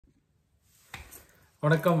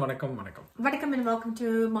Vanakkam and welcome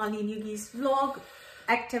to Mali and Yugi's vlog.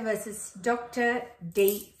 Actor versus Doctor,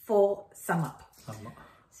 day 4 sum up.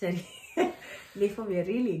 Sorry, day 4 we are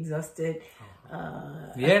really exhausted.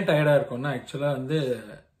 ஏன் டயர்டா இருக்கோம்னா ஆக்சுவலா வந்து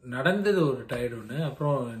நடந்தது ஒரு டயர்டு ஒன்று.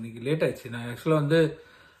 அப்புறம் இன்னைக்கு லேட் ஆயிடுச்சு. நான் ஆக்சுவலா வந்து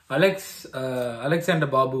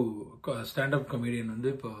அலெக்சாண்டர் பாபு ஸ்டாண்டப் கமெடியன்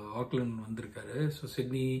வந்து இப்போ ஆக்லாந்து வந்திருக்காரு. ஸோ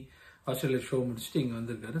சிட்னி ஆஸ்திரேலியா ஷோ முடிச்சுட்டு இங்கே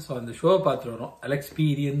வந்திருக்காரு. ஸோ அந்த ஷோவை பார்த்துட்டு வரோம்.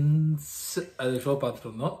 அலெக்ஸ்பீரியன்ஸ் அது ஷோ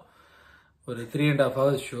பார்த்துட்டு வந்தோம். ஒரு 3.5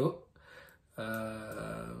 hours ஷோ.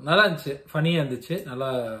 நல்லா இருந்துச்சு, ஃபனியாக இருந்துச்சு, நல்லா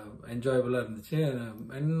என்ஜாயபுளாக இருந்துச்சு.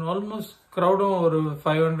 அண்ட் ஆல்மோஸ்ட் க்ரௌடும் ஒரு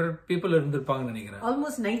 500 people இருந்திருப்பாங்கன்னு நினைக்கிறேன்.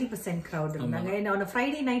 ஆல்மோஸ்ட் 90% க்ரௌட் இருந்தாங்க. ஆன்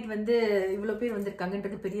ஃப்ரைடே நைட் வந்து இவ்வளோ பேர்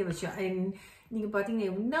வந்திருக்காங்கன்றது பெரிய விஷயம். அண்ட் நீங்கள் பார்த்தீங்கன்னா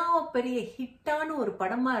இன்னும் பெரிய ஹிட்டான ஒரு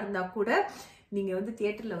படமாக இருந்தால் கூட நீங்கள் வந்து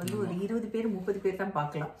தியேட்டரில் வந்து ஒரு 20 பேர் 30 பேர் தான்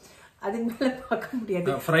பார்க்கலாம். அதுக்கு மேல பார்க்க முடியாது.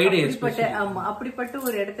 ஆமா, அப்படிப்பட்ட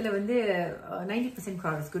ஒரு இடத்துல வந்து 90%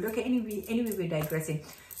 crowd is good. Okay, anyway we're digressing.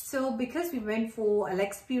 So because we went for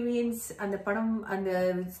Alexperience அந்த படம் அந்த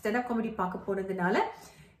ஸ்டாண்டப் காமெடி பார்க்க போனதுனால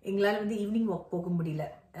எங்களால வந்து ஈவினிங் வாக் போக முடியல.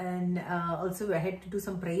 And also I had to do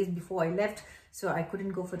some prayers before I left, so I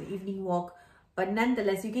couldn't go for the evening walk. But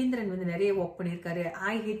nonetheless Yugendran வந்து நிறைய வாக் பண்ணியிருக்காரு.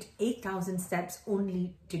 I hit 8,000 steps only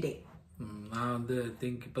today. நான் வந்து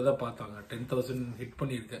திங்க் இப்போதான் பார்த்தாங்க 10,000 ஹிட்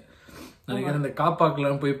பண்ணியிருக்கேன் நினைக்கிறேன். இந்த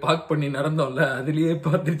காப்பாக்கெல்லாம் போய் பார்க் பண்ணி நடந்தோம்ல, அதுலயே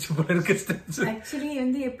பார்த்துச்சு போல இருக்கு ஸ்டெப்ஸ். ஆக்சுவலி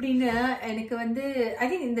வந்து எப்படின்னு எனக்கு வந்து ஐ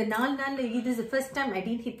திங்க் இந்த 4 நாள்ல இது is the first time I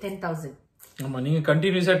didn't hit 10,000. ஆமா, நீங்க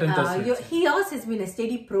கண்டினியூஸா 10,000. His has been a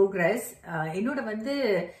steady progress. என்னோட வந்து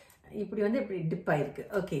இப்படி வந்து இப்படி டிப் ஆயிருக்கு.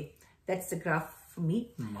 Okay, that's the graph for me.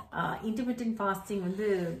 Intermittent fasting வந்து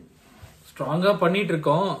ஸ்ட்ராங்கா பண்ணிட்டு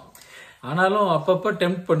இருக்கோம். ஆனாலும் அப்பப்ப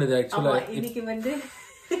டெம்ப்ட் பண்ணுது ஆக்சுவலா. இன்னைக்கு வந்து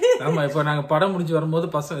ஆமா, இப்ப நாங்க படம் முடிஞ்சு வரும்போது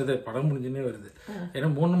பசங்க இது படம் முடிஞ்சுன்னே வருது, ஏன்னா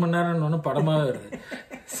 3 மணி நேரம் படமாவே வருது.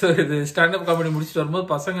 ஸோ இது ஸ்டாண்டப் காமெடி முடிச்சுட்டு வரும்போது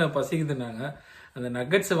பசங்க பசிக்குதுன்னாங்க. அந்த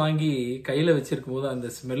நக்கட்ஸ் வாங்கி கையில வச்சிருக்கும் போது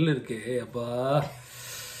அந்த ஸ்மெல் இருக்கு, அப்பா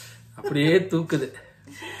அப்படியே தூக்குது.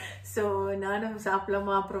 ஸோ நானும்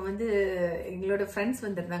சாப்பிடலாமா, அப்புறம் வந்து எங்களோட ஃப்ரெண்ட்ஸ்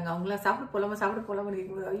வந்திருந்தாங்க, அவங்களாம் சாப்பிட போலாமான்னு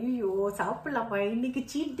கேட்கும்போது ஐயோ சாப்பிடலாமா, இன்னைக்கு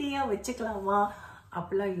சீட் டேயா வச்சுக்கலாமா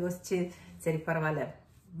அப்படிலாம் யோசிச்சு சரி பரவாயில்ல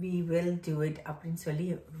we will do it அப்படின்னு சொல்லி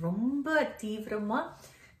ரொம்ப தீவிரமா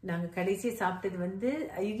நாங்க கடைசியா சாப்பிட்டது வந்து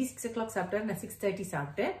யுகி 6 o'clock சாப்பிட்டாரு, நான் 6:30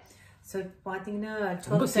 சாப்பிட்டேன். ஸோ பாத்தீங்கன்னா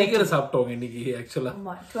சீக்கிரம் சாப்பிட்டோம் இன்னைக்கு ஆக்சுவலா.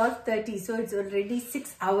 12:30. So it's already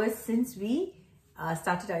 6 hours since we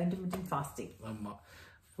started our intermittent fasting. ஆமா,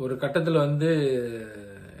 ஒரு கட்டத்துல வந்து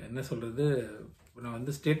என்ன சொல்றது, நான்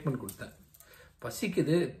வந்து ஸ்டேட்மெண்ட் கொடுத்தேன்,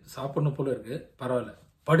 பசிக்குது சாப்பிடணும் போல இருக்கு, பரவாயில்ல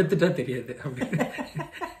படுத்துட்டா தெரியாது அப்படின்னு.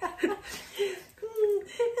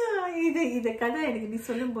 இது கதை எனக்கு நீ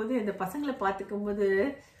சொல்லும் போது இந்த பசங்களை பாத்துக்கும் போது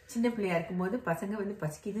சின்ன பிள்ளையா இருக்கும் போது பசங்க வந்து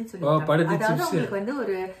பசிக்குதுன்னு சொல்லுவாங்க. அதாவது அவங்களுக்கு வந்து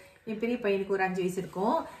ஒரு என் பெரிய பையனுக்கு ஒரு 5 வயசு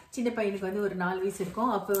இருக்கும், சின்ன பையனுக்கு வந்து ஒரு 4 வயசு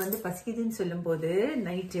இருக்கும். அப்ப வந்து பசிக்குதுன்னு சொல்லும் போது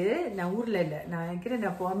நைட்டு நான் ஊர்ல இல்ல, நான் நினைக்கிறேன்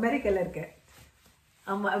நான் இப்போ அமெரிக்கால இருக்கேன்.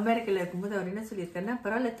 ஆமா, அமெரிக்கால இருக்கும்போது அவர் என்ன சொல்லியிருக்காருன்னா,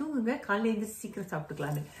 பரவாயில்ல தூங்குங்க, காலையில இருந்து சீக்கிரம்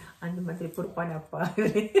சாப்பிட்டுக்கலான்னு. அந்த மாதிரி பொறுப்பான அப்பா.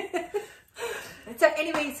 So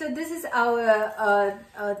anyway, so this is our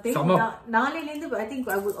thing. Naalilendu, I think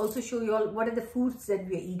I will also show you all what are the foods that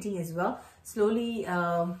we are eating as well. Slowly,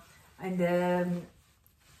 and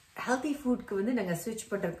healthy food ku vandu naanga switch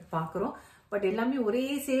pandradhukku paakurom. But ellame ore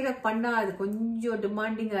sera panna adu konjam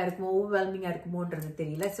demanding ah irukumo, overwhelming ah irukumondradhu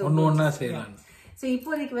theriyala. So onna seiyalam. So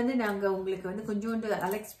இப்போதைக்கு வந்து நாங்க உங்களுக்கு வந்து கொஞ்சம்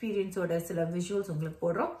Alexperience ஓட சில visuals உங்களுக்கு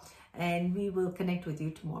போடுறோம். And we will connect with you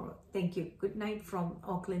tomorrow. Thank you. Good night from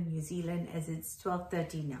Auckland, New Zealand, as it's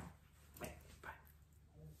 12:30 now. Bye.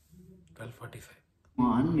 12:45.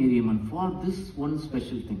 And Miriam, for this one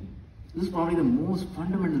special thing, this is probably the most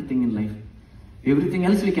fundamental thing in life. Everything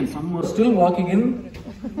else we can somehow still walking in.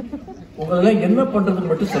 உங்களெல்லாம் என்ன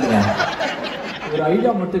பண்றதுன்னு மட்டும் சொல்லுங்க, ஒரு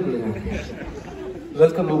idea மட்டும் கொடுங்க.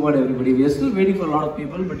 Welcome aboard everybody. We are still waiting for a lot of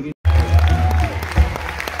people, but we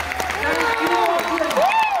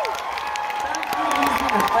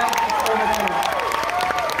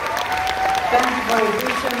thank you for your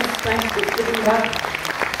patience. Thank you for sitting back.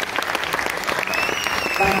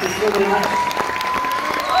 Thank you so very much.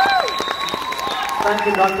 Thank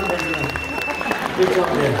you, Dr. Benjamin. Good job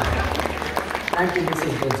there. Thank you,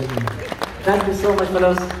 Mrs. Benjamin. Thank you so much,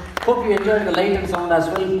 fellows. Hope you enjoyed the light and sound as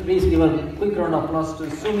well. Please give a quick round of applause to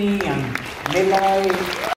Sumi and Melai.